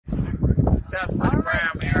Shout out to Money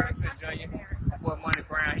Brown, man. Errol Spence Jr. My boy Money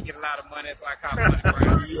Brown. He get a lot of money. That's why I call him Money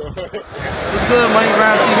Brown. What's good, Money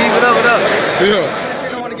Brown TV? What up, what up?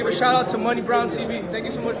 Yeah. I want to give a shout out to Money Brown TV. Thank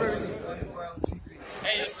you so much for everything.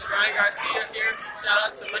 Hey, this is Ryan Garcia here. Shout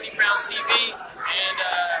out to Money Brown TV. And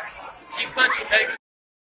keep punching, baby.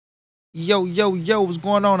 Yo, what's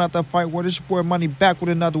going on out there, fight world? It's your boy Money back with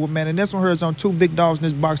another one, man. And this one here is on two big dogs in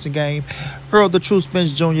this boxing game. Errol the True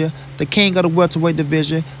Spence Jr., the king of the welterweight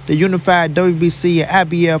division, the unified WBC and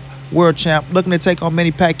IBF world champ, looking to take on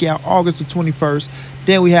Manny Pacquiao August the 21st.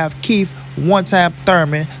 Then we have Keith, one-time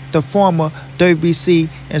Thurman, the former WBC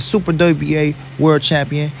and Super WBA world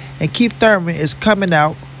champion. And Keith Thurman is coming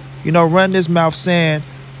out, running his mouth saying,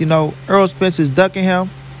 Errol Spence is ducking him.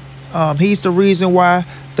 He's the reason why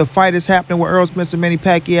the fight is happening with Errol Spence and Manny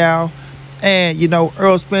Pacquiao. And,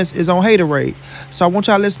 Errol Spence is on haterade. So I want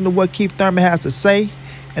y'all to listen to what Keith Thurman has to say.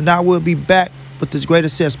 And I will be back with this great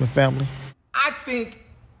assessment, family. I think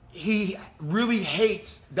he really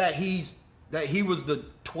hates that he was the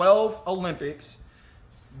 12 Olympics,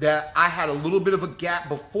 that I had a little bit of a gap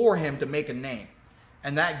before him to make a name.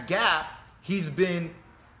 And that gap, he's been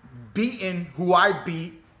beating who I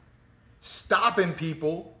beat, stopping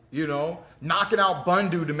people, knocking out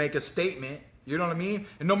Bundu to make a statement. You know what I mean?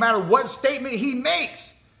 And no matter what statement he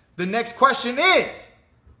makes, the next question is,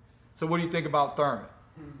 so what do you think about Thurman?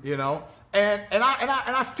 And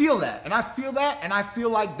I feel that. And I feel that. And I feel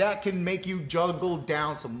like that can make you juggle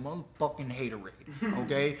down some motherfucking haterade.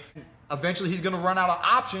 Okay? Eventually he's gonna run out of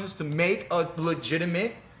options to make a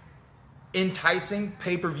legitimate, enticing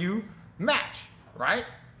pay-per-view match, right?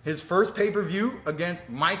 His first pay-per-view against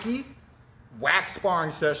Mikey, whack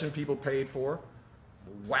sparring session people paid for.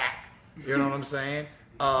 Whack. You know what I'm saying?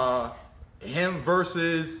 Him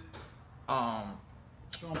versus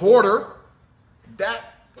Porter. That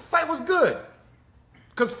fight was good.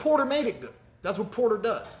 Because Porter made it good. That's what Porter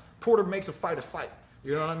does. Porter makes a fight a fight.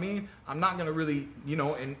 You know what I mean? I'm not gonna really,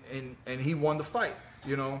 and he won the fight,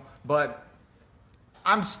 but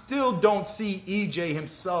I'm still don't see EJ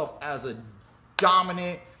himself as a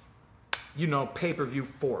dominant, pay-per-view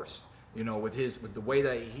force. With the way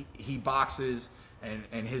that he boxes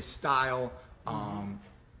and his style.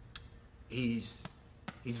 He's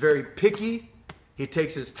very picky. He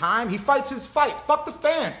takes his time. He fights his fight. Fuck the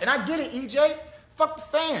fans. And I get it, EJ. Fuck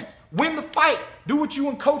the fans. Win the fight. Do what you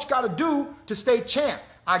and coach got to do to stay champ.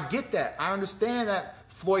 I get that. I understand that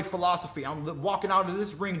Floyd philosophy. I'm walking out of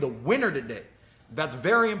this ring the winner today. That's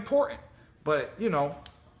very important. But,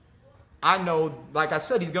 I know, like I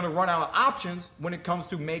said, he's going to run out of options when it comes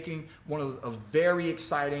to making one of a very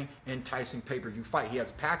exciting, enticing pay-per-view fight. He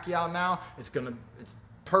has Pacquiao now. It's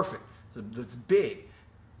perfect. It's big.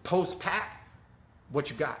 Post-Pac, what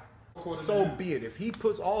you got? So be it. If he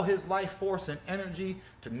puts all his life force and energy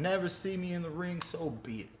to never see me in the ring, so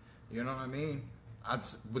be it. You know what I mean?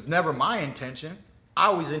 It was never my intention. I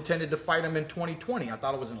always intended to fight him in 2020. I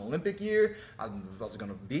thought it was an Olympic year. I was going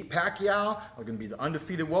to beat Pacquiao. I was going to be the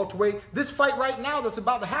undefeated welterweight. This fight right now that's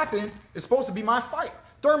about to happen is supposed to be my fight.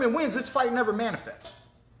 Thurman wins, this fight never manifests.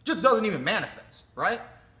 Just doesn't even manifest, right?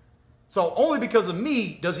 So only because of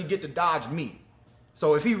me does he get to dodge me.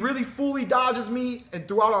 So if he really fully dodges me and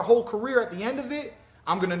throughout our whole career at the end of it,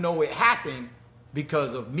 I'm going to know it happened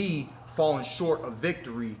because of me falling short of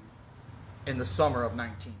victory in the summer of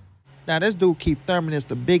 19. Now, this dude, Keith Thurman, is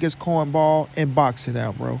the biggest cornball in boxing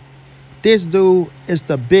now, bro. This dude is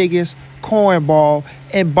the biggest cornball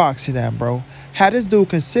in boxing now, bro. How this dude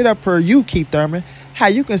can sit up here, you, Keith Thurman, how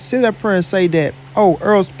you can sit up here and say that, oh,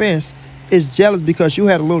 Errol Spence is jealous because you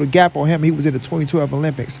had a little gap on him. He was in the 2012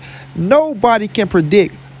 Olympics. Nobody can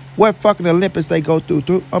predict what fucking Olympics they go through.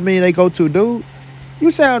 They go to, dude. You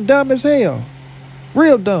sound dumb as hell.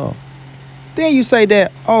 Real dumb. Then you say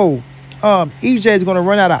that, oh, EJ is going to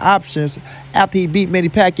run out of options after he beat Manny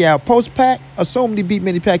Pacquiao. Post-Pac, assume he beat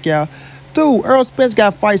Manny Pacquiao. Dude, Errol Spence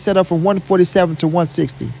got fights set up from 147 to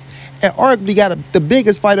 160. And arguably got the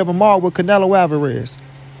biggest fight of them all with Canelo Alvarez.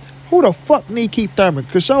 Who the fuck need Keith Thurman?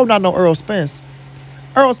 Because y'all not know Errol Spence.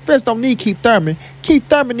 Errol Spence don't need Keith Thurman. Keith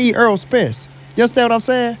Thurman need Errol Spence. You understand what I'm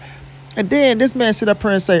saying? And then this man sit up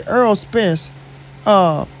here and say, Errol Spence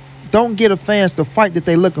don't get the fans the fight that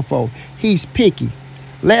they looking for. He's picky.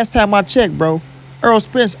 Last time I checked, bro, Errol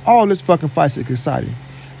Spence, all his fucking fights is exciting.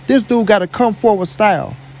 This dude got a come forward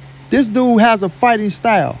style. This dude has a fighting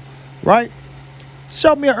style, right?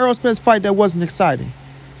 Show me an Errol Spence fight that wasn't exciting.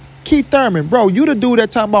 Keith Thurman, bro, you the dude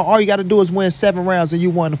that talking about all you got to do is win 7 rounds and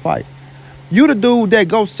you won the fight. You the dude that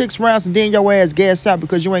go 6 rounds and then your ass gas out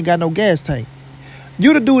because you ain't got no gas tank.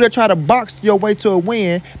 You the dude that try to box your way to a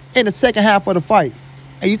win in the second half of the fight.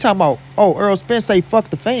 And you talking about, oh, Errol Spence say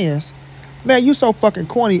fuck the fans. Man, you so fucking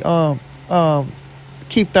corny,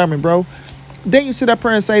 Keith Thurman, bro. Then you sit up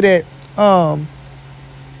here and say that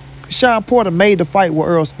Sean Porter made the fight with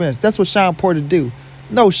Errol Spence. That's what Sean Porter do.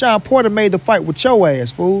 No, Sean Porter made the fight with your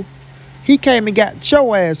ass, fool. He came and got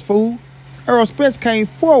your ass, fool. Errol Spence came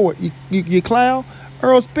forward, you clown.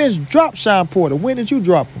 Errol Spence dropped Sean Porter. When did you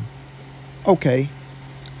drop him? Okay,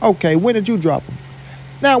 when did you drop him?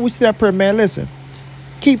 Now we sit up here, man, listen.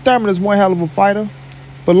 Keith Thurman is one hell of a fighter.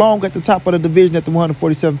 Belong at the top of the division at the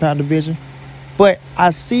 147-pound division. But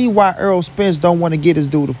I see why Errol Spence don't want to get his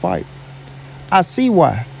dude to fight. I see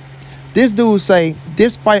why. This dude say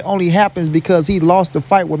this fight only happens because he lost the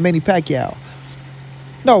fight with Manny Pacquiao.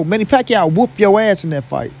 No, Manny Pacquiao whooped your ass in that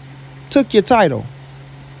fight. Took your title.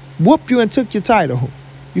 Whooped you and took your title.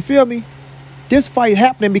 You feel me? This fight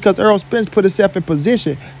happening because Errol Spence put himself in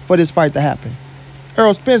position for this fight to happen.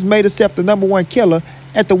 Errol Spence made himself the #1 killer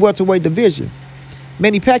at the welterweight division.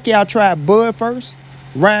 Manny Pacquiao tried Bud first,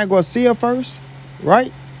 Ryan Garcia first,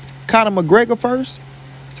 right? Conor McGregor first.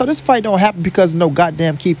 So this fight don't happen because of no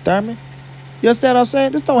goddamn Keith Thurman. You understand what I'm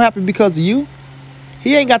saying? This don't happen because of you.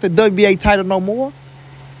 He ain't got the WBA title no more.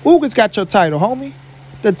 Ugas got your title, homie.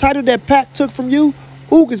 The title that Pac took from you,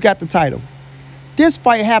 Ugas got the title. This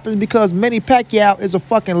fight happens because Manny Pacquiao is a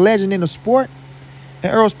fucking legend in the sport.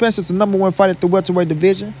 And Errol Spence is the #1 fighter at the welterweight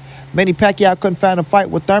division. Manny Pacquiao couldn't find a fight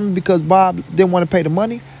with Thurman because Bob didn't want to pay the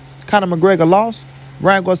money. Conor McGregor lost.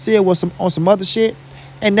 Ryan Garcia was on some other shit.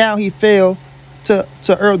 And now he fell to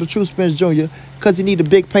Errol the True Spence Jr. because he need a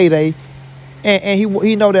big payday. And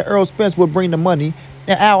he know that Errol Spence would bring the money.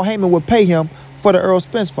 And Al Heyman would pay him for the Errol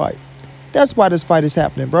Spence fight. That's why this fight is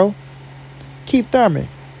happening, bro. Keith Thurman,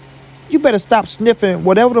 you better stop sniffing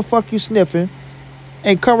whatever the fuck you sniffing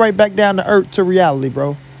and come right back down to earth to reality,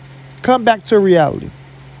 bro. Come back to reality.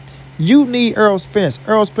 You need Errol Spence.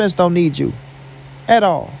 Errol Spence don't need you at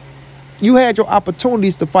all. You had your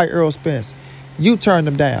opportunities to fight Errol Spence. You turned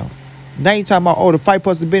them down. Now you talking about, oh, the fight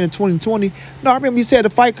supposed to have been in 2020. No, I remember you said the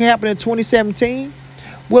fight could happen in 2017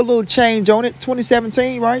 with a little change on it,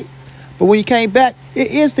 2017, right? But when you came back, it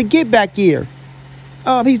is the get back year.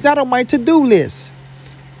 He's not on my to-do list.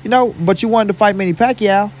 You know, but you wanted to fight Manny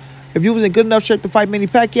Pacquiao. If you was in good enough shape to fight Manny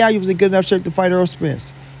Pacquiao, you was in good enough shape to fight Errol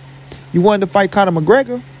Spence. You wanted to fight Conor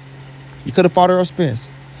McGregor, you could have fought Errol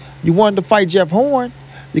Spence. You wanted to fight Jeff Horn,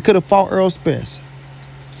 you could have fought Errol Spence.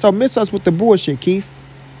 So miss us with the bullshit, Keith.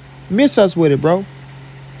 Miss us with it, bro.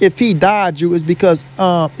 If he died you, it's because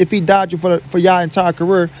if he died you for y'all entire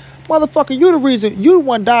career, motherfucker, you the reason, you the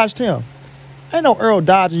one dodged him. Ain't no Errol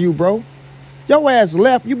dodging you, bro. Your ass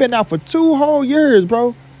left. You been out for 2 whole years,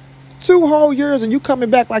 bro. 2 whole years and you coming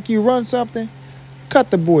back like you run something? Cut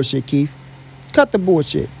the bullshit, Keith. Cut the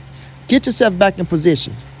bullshit. Get yourself back in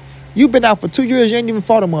position. You been out for 2 years. You ain't even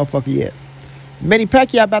fought a motherfucker yet. Manny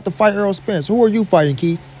Pacquiao about to fight Errol Spence. Who are you fighting,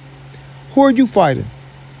 Keith? Who are you fighting?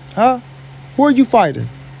 Huh? Who are you fighting?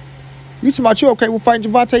 You talking about you okay with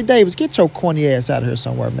fighting Gervonta Davis? Get your corny ass out of here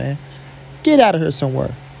somewhere, man. Get out of here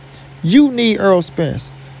somewhere. You need Errol Spence.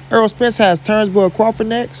 Errol Spence has Turnbull Crawford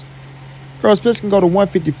next. Errol Spence can go to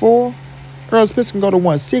 154. Errol Spence can go to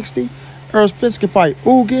 160. Errol Spence can fight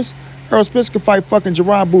Ugas. Errol Spence can fight fucking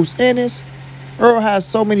Jerron Boots Ennis. Errol has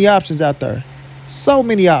so many options out there. So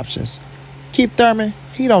many options. Keith Thurman,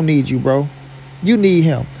 he don't need you, bro. You need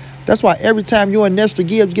him. That's why every time you and Nestor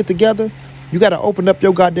Gibbs get together, you got to open up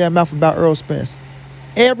your goddamn mouth about Errol Spence.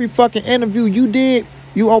 Every fucking interview you did,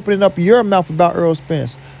 you opening up your mouth about Errol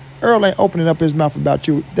Spence. Errol ain't opening up his mouth about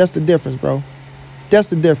you. That's the difference, bro. That's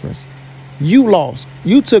the difference. You lost.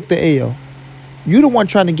 You took the L. You the one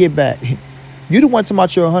trying to get back. You the one talking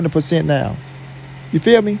about you're 100% now. You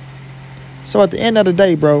feel me? So at the end of the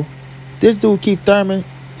day, bro, this dude Keith Thurman,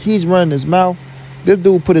 he's running his mouth. This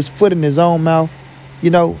dude put his foot in his own mouth. You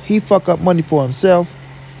know, he fuck up money for himself.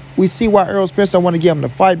 We see why Errol Spence don't want to get him to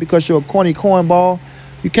fight because you're a corny cornball.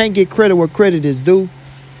 You can't get credit where credit is due.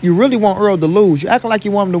 You really want Errol to lose. You acting like you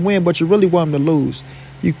want him to win, but you really want him to lose.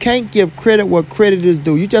 You can't give credit where credit is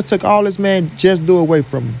due. You just took all this man just do away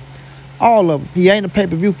from him. All of him. He ain't a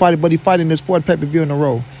pay-per-view fighter, but he fighting his 4th pay-per-view in a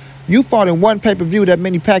row. You fought in one pay-per-view that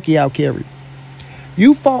Manny Pacquiao carried.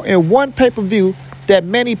 You fought in one pay-per-view that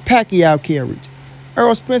Manny Pacquiao carried.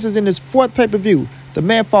 Errol Spence is in his 4th pay-per-view. The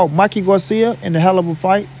man fought Mikey Garcia in a hell of a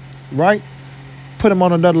fight, right? Put him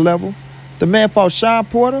on another level. The man fought Sean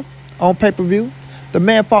Porter on pay-per-view. The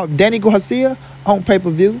man fought Danny Garcia on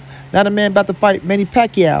pay-per-view. Now the man about to fight Manny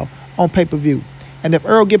Pacquiao on pay-per-view. And if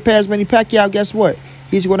Errol get past Manny Pacquiao, guess what?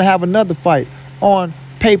 He's going to have another fight on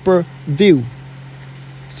pay-per-view.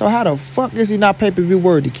 So how the fuck is he not pay-per-view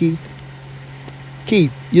worthy, Keith?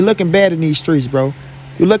 Keith, you're looking bad in these streets, bro.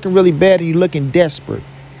 You're looking really bad and you're looking desperate.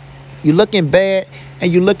 You're looking bad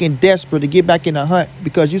and you're looking desperate to get back in the hunt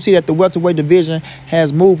because you see that the welterweight division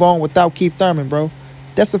has moved on without Keith Thurman, bro.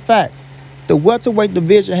 That's a fact. The welterweight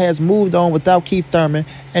division has moved on without Keith Thurman,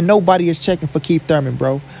 and nobody is checking for Keith Thurman,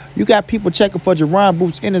 bro. You got people checking for Jerron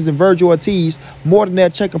Boots Ennis and Virgil Ortiz more than they're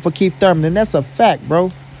checking for Keith Thurman, and that's a fact,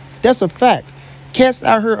 bro. That's a fact. Cats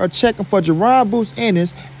out here are checking for Jerron Boots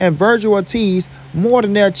Ennis and Virgil Ortiz more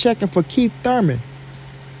than they're checking for Keith Thurman.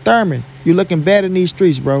 Thurman, you looking bad in these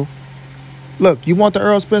streets, bro. Look, you want the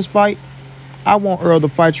Errol Spence fight? I want Errol to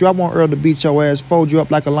fight you. I want Errol to beat your ass, fold you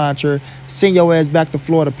up like a lawn chair, send your ass back to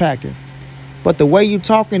Florida packing. But the way you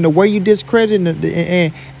talking, the way you discrediting,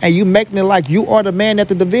 and you making it like you are the man at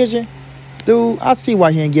the division, dude, I see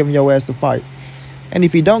why he ain't giving your ass to fight. And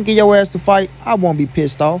if he don't get your ass to fight, I won't be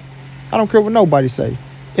pissed off. I don't care what nobody say.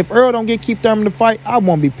 If Errol don't get Keith Thurman to fight, I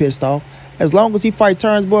won't be pissed off. As long as he fight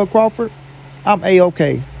Turnbull Crawford, I'm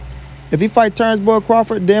A-okay. If he fight Turnbull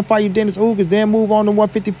Crawford, then fight you Dennis Ugas, then move on to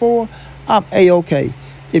 154, I'm A-okay.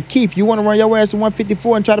 If Keith, you want to run your ass to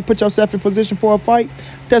 154 and try to put yourself in position for a fight,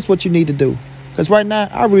 that's what you need to do. Because right now,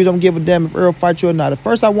 I really don't give a damn if Errol fights you or not. At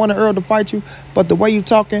first, I wanted Errol to fight you, but the way you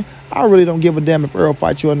talking, I really don't give a damn if Errol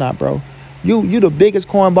fights you or not, bro. You the biggest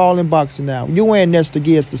cornball in boxing now. You and Nestor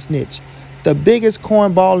Gibbs the snitch. The biggest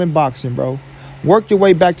cornball in boxing, bro. Work your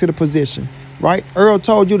way back to the position, right? Errol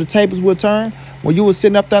told you the tables would turn when you was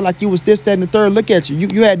sitting up there like you was this, that, and the third. Look at you.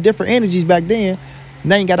 You had different energies back then.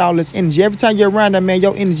 Now you got all this energy. Every time you're around that man,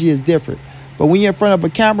 your energy is different. But when you're in front of a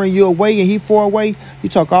camera and you're away and he far away, you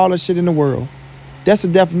talk all the shit in the world. That's the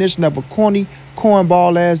definition of a corny,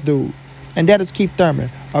 cornball-ass dude. And that is Keith Thurman,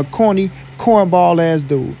 a corny, cornball-ass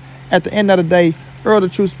dude. At the end of the day, Errol the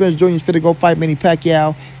True Spence Jr. is fit to go fight Manny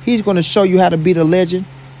Pacquiao. He's going to show you how to beat a legend.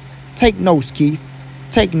 Take notes, Keith.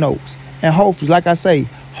 Take notes. And hopefully, like I say,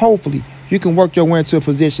 hopefully, you can work your way into a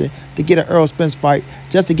position to get an Errol Spence fight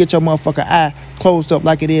just to get your motherfucking eye closed up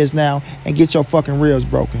like it is now and get your fucking ribs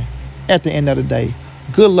broken. At the end of the day,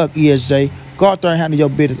 good luck, ESJ. Go out there and handle your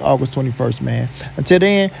business August 21st, man. Until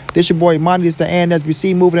then, this your boy Monty. It's the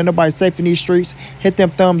ANSBC moving and nobody safe in these streets. Hit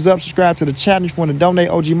them thumbs up, subscribe to the channel if you want to donate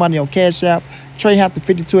OG money on Cash App.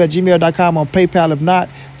 TreyHampton52@gmail.com on PayPal. If not,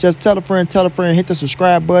 just tell a friend, hit the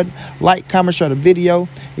subscribe button, like, comment, share the video.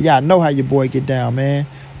 And y'all know how your boy get down, man.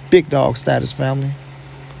 Big dog status, family.